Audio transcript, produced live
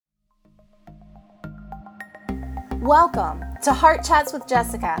Welcome to Heart Chats with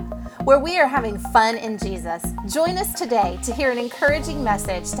Jessica, where we are having fun in Jesus. Join us today to hear an encouraging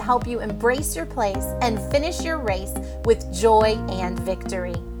message to help you embrace your place and finish your race with joy and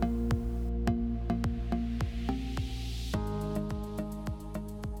victory.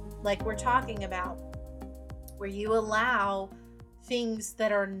 Like we're talking about, where you allow things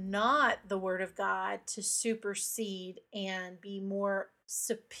that are not the Word of God to supersede and be more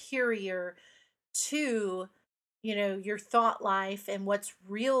superior to your thought life and what's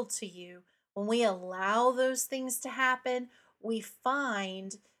real to you. When we allow those things to happen, we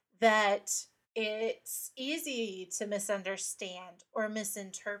find that it's easy to misunderstand or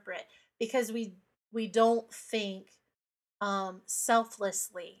misinterpret because we don't think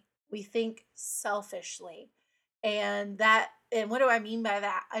selflessly. We think selfishly. And what do I mean by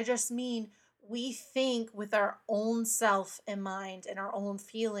that? I just mean we think with our own self in mind and our own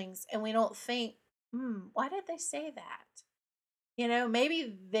feelings, and we don't think, why did they say that?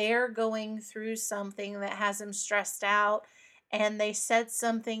 Maybe they're going through something that has them stressed out, and they said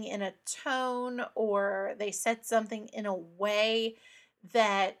something in a tone or they said something in a way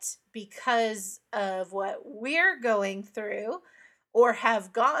that, because of what we're going through or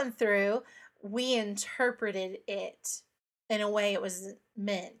have gone through, we interpreted it in a way it was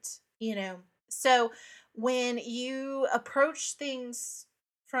meant. So when you approach things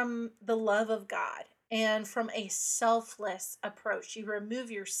from the love of God and from a selfless approach, you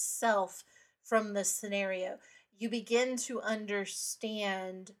remove yourself from the scenario, you begin to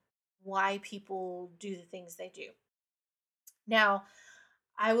understand why people do the things they do. Now,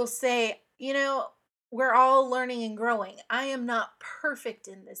 I will say, we're all learning and growing. I am not perfect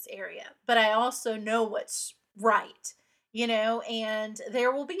in this area, but I also know what's right, and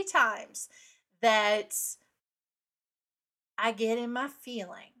there will be times that I get in my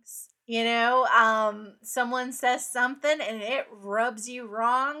feelings. Someone says something and it rubs you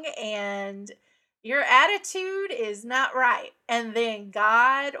wrong and your attitude is not right. And then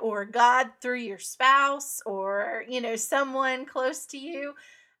God through your spouse or, someone close to you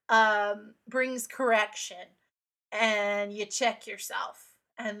brings correction, and you check yourself.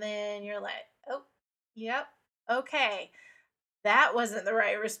 And then you're like, oh, yep, okay. That wasn't the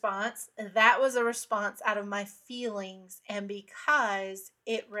right response. That was a response out of my feelings. And because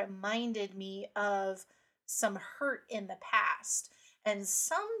it reminded me of some hurt in the past. And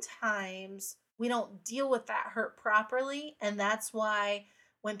sometimes we don't deal with that hurt properly. And that's why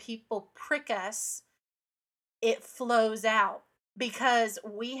when people prick us, it flows out because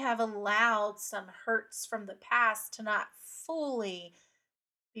we have allowed some hurts from the past to not fully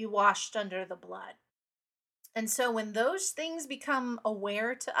be washed under the blood. And so when those things become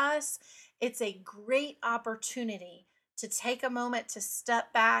aware to us, it's a great opportunity to take a moment to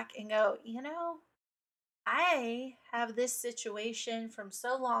step back and go, I have this situation from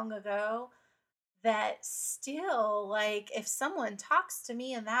so long ago that still, like, if someone talks to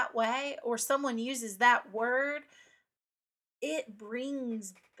me in that way or someone uses that word, it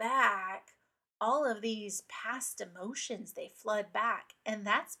brings back all of these past emotions. They flood back. And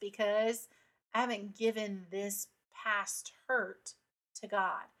that's because I haven't given this past hurt to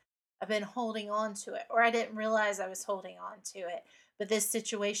God. I've been holding on to it, or I didn't realize I was holding on to it, but this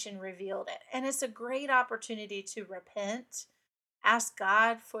situation revealed it. And it's a great opportunity to repent, ask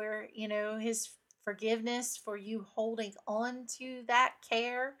God for, his forgiveness for you holding on to that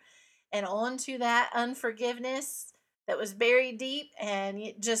care and on to that unforgiveness that was buried deep, and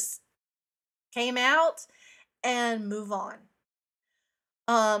it just came out, and move on.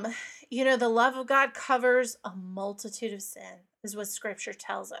 Um, the love of God covers a multitude of sin, is what scripture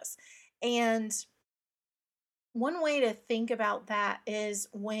tells us. And one way to think about that is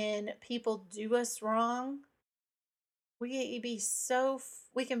when people do us wrong, we can be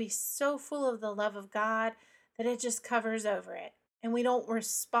so full of the love of God that it just covers over it. And we don't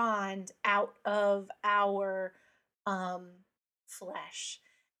respond out of our flesh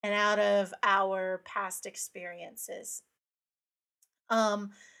and out of our past experiences.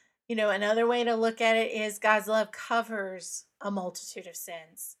 Um, another way to look at it is God's love covers a multitude of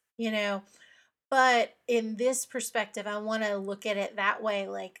sins. But in this perspective, I want to look at it that way.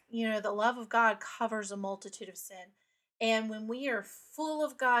 Like, the love of God covers a multitude of sin. And when we are full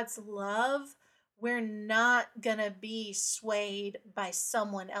of God's love, we're not going to be swayed by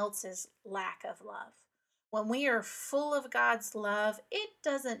someone else's lack of love. When we are full of God's love, it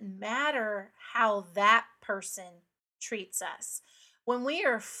doesn't matter how that person treats us. When we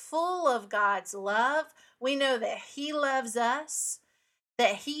are full of God's love, we know that He loves us,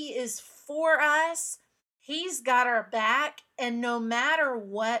 that He is for us, He's got our back, and no matter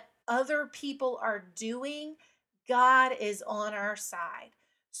what other people are doing, God is on our side.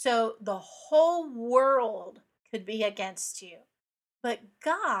 So the whole world could be against you, but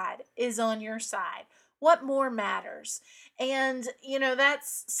God is on your side. What more matters? And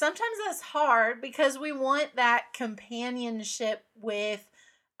that's sometimes that's hard because we want that companionship with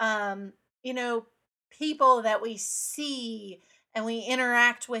um, you know, people that we see and we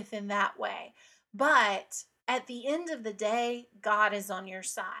interact with in that way. But at the end of the day, God is on your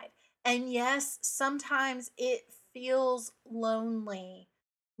side. And yes, sometimes it feels lonely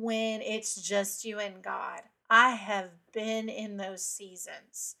when it's just you and God. I have been in those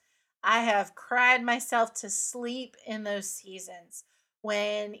seasons. I have cried myself to sleep in those seasons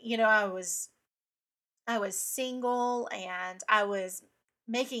when, I was single and I was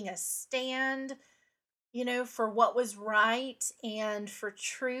making a stand, for what was right and for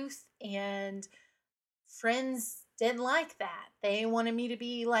truth, and friends didn't like that. They wanted me to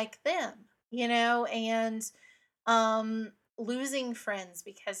be like them, and losing friends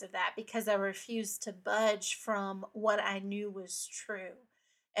because of that, because I refused to budge from what I knew was true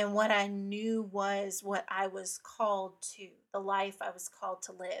and what I knew was what I was called to, the life I was called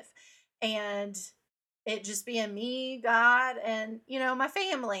to live. And it just being me, God, and my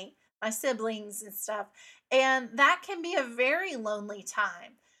family, my siblings and stuff. And that can be a very lonely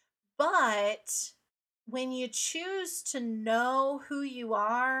time. But when you choose to know who you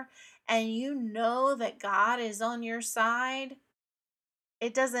are and you know that God is on your side,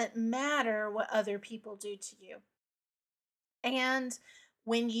 it doesn't matter what other people do to you. And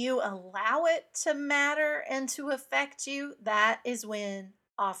when you allow it to matter and to affect you, that is when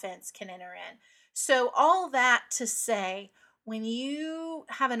offense can enter in. So, all that to say, when you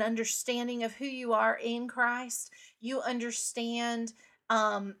have an understanding of who you are in Christ, you understand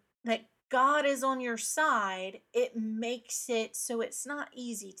that God is on your side, it makes it so it's not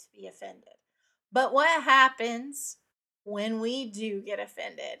easy to be offended. But what happens when we do get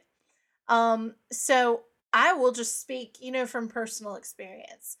offended? So I will just speak, from personal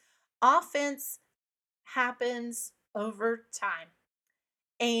experience. Offense happens over time.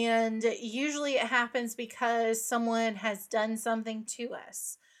 And usually it happens because someone has done something to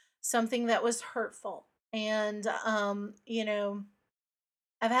us, something that was hurtful. And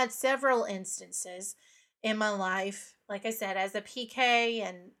I've had several instances in my life, like I said, as a PK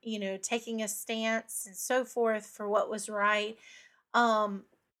and, taking a stance and so forth for what was right, um,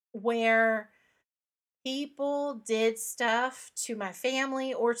 where people did stuff to my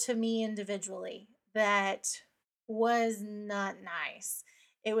family or to me individually that was not nice.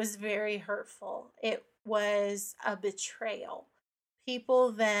 It was very hurtful. It was a betrayal.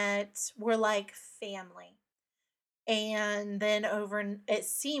 People that were like family. And then it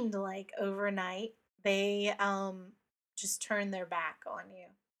seemed like overnight they just turned their back on you.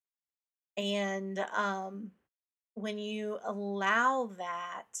 And when you allow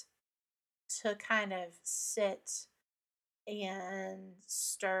that to kind of sit and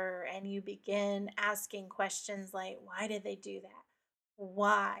stir, and you begin asking questions like, why did they do that?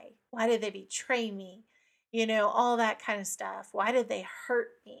 Why did they betray me? All that kind of stuff. Why did they hurt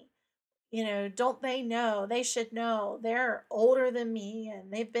me? Don't they know? They should know. They're older than me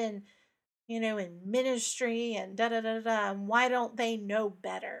and they've been, in ministry and da da da da. And why don't they know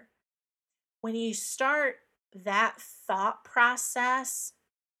better? When you start that thought process,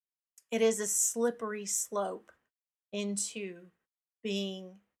 it is a slippery slope into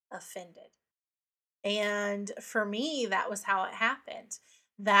being offended. And for me, that was how it happened.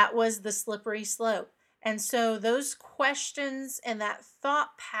 That was the slippery slope. And so those questions and that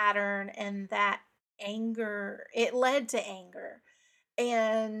thought pattern and that anger, it led to anger.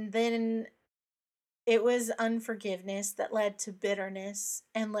 And then it was unforgiveness that led to bitterness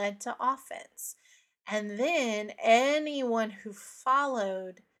and led to offense. And then anyone who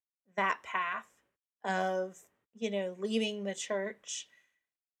followed that path of, leaving the church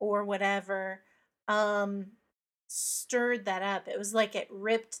or whatever, um, stirred that up. It was like it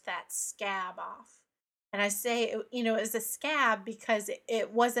ripped that scab off. And I say, it was a scab because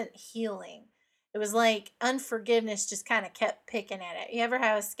it wasn't healing. It was like unforgiveness just kind of kept picking at it. You ever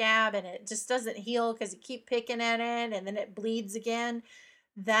have a scab and it just doesn't heal because you keep picking at it and then it bleeds again?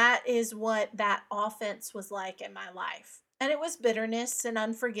 That is what that offense was like in my life. And it was bitterness and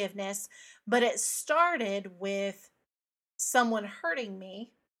unforgiveness, but it started with someone hurting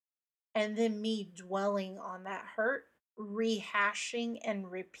me and then me dwelling on that hurt, rehashing and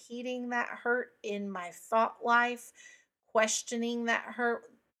repeating that hurt in my thought life, questioning that hurt,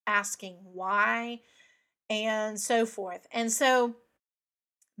 asking why, and so forth. And so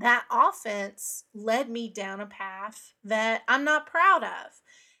that offense led me down a path that I'm not proud of.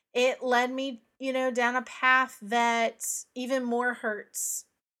 It led me down a path that even more hurts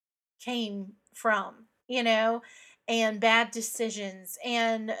came from, and bad decisions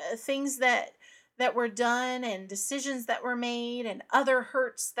and things that were done and decisions that were made and other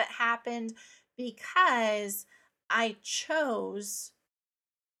hurts that happened because I chose,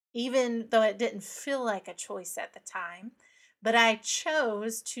 even though it didn't feel like a choice at the time, but I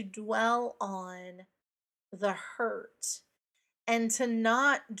chose to dwell on the hurt and to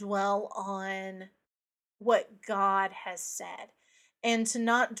not dwell on what God has said and to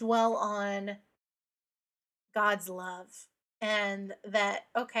not dwell on God's love and that,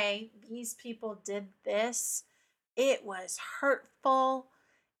 okay, these people did this. It was hurtful.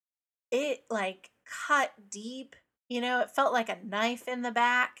 It like cut deep, it felt like a knife in the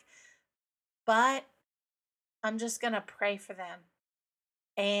back, but I'm just going to pray for them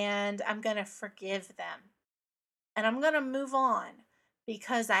and I'm going to forgive them and I'm going to move on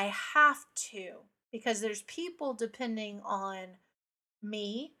because I have to, because there's people depending on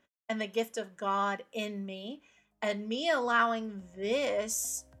me and the gift of God in me, and me allowing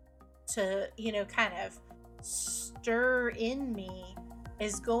this to, kind of stir in me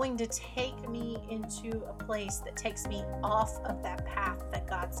is going to take me into a place that takes me off of that path that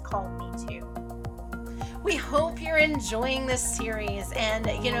God's called me to. We hope you're enjoying this series and,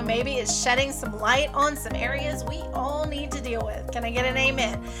 maybe it's shedding some light on some areas we all need to deal with. Can I get an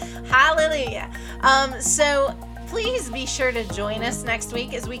amen? Hallelujah. So please be sure to join us next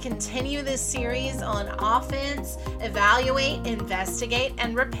week as we continue this series on offense, evaluate, investigate,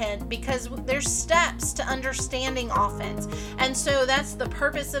 and repent, because there's steps to understanding offense. And so that's the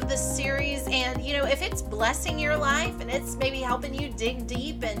purpose of this series. And, if it's blessing your life and it's maybe helping you dig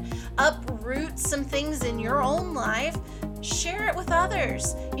deep and uproot some things in your own life, share it with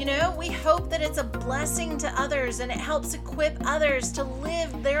others. We hope that it's a blessing to others and it helps equip others to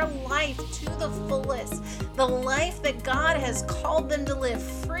live their life to the fullest, the life that God has called them to live,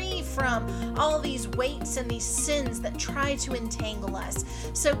 free from all these weights and these sins that try to entangle us.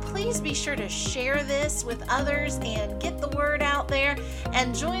 So please be sure to share this with others and get the word out there,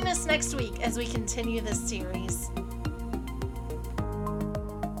 and join us next week as we continue this series.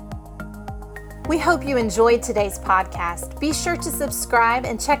 We hope you enjoyed today's podcast. Be sure to subscribe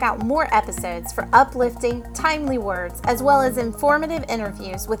and check out more episodes for uplifting, timely words, as well as informative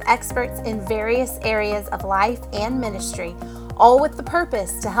interviews with experts in various areas of life and ministry, all with the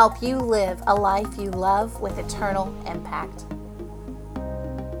purpose to help you live a life you love with eternal impact.